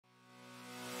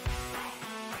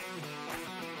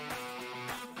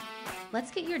Let's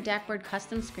get your DAKboard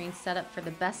Custom Screen set up for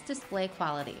the best display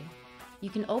quality. You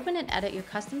can open and edit your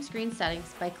custom screen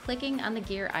settings by clicking on the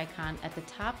gear icon at the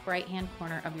top right-hand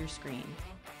corner of your screen.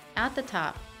 At the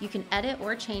top, you can edit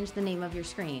or change the name of your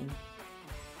screen.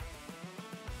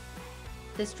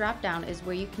 This drop-down is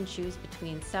where you can choose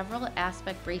between several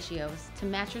aspect ratios to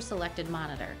match your selected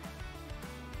monitor.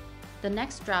 The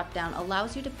next drop-down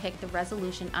allows you to pick the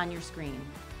resolution on your screen.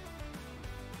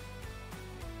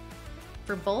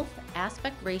 For both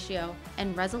aspect ratio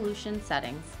and resolution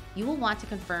settings, you will want to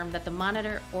confirm that the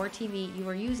monitor or TV you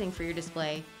are using for your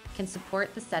display can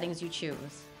support the settings you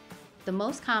choose. The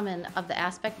most common of the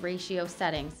aspect ratio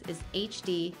settings is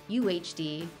HD,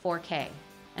 UHD, 4K,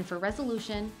 and for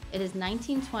resolution, it is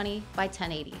 1920 by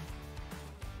 1080.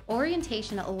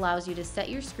 Orientation allows you to set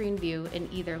your screen view in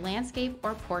either landscape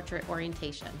or portrait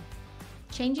orientation.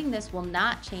 Changing this will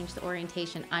not change the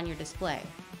orientation on your display,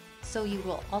 so you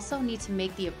will also need to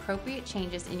make the appropriate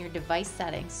changes in your device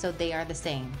settings so they are the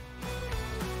same.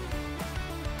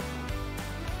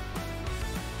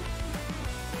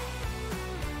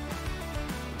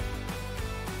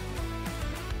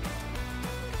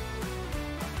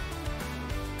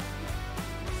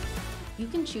 You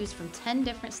can choose from 10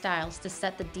 different styles to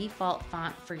set the default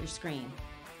font for your screen.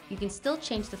 You can still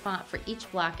change the font for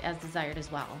each block as desired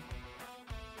as well.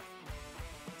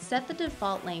 Set the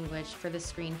default language for the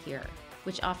screen here,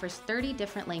 which offers 30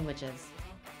 different languages.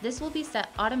 This will be set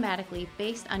automatically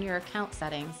based on your account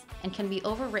settings and can be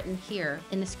overwritten here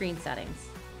in the screen settings.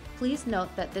 Please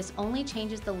note that this only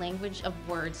changes the language of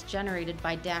words generated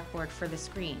by DAKboard for the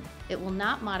screen. It will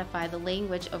not modify the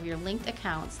language of your linked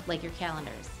accounts like your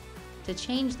calendars. To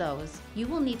change those, you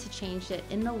will need to change it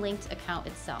in the linked account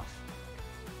itself.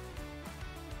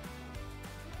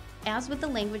 As with the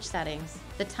language settings,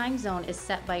 the time zone is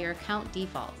set by your account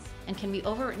defaults and can be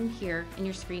overwritten here in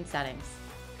your screen settings.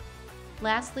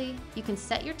 Lastly, you can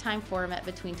set your time format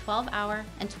between 12-hour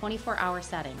and 24-hour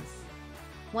settings.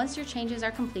 Once your changes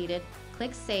are completed,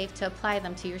 click Save to apply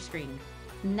them to your screen.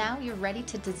 Now you're ready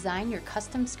to design your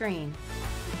custom screen.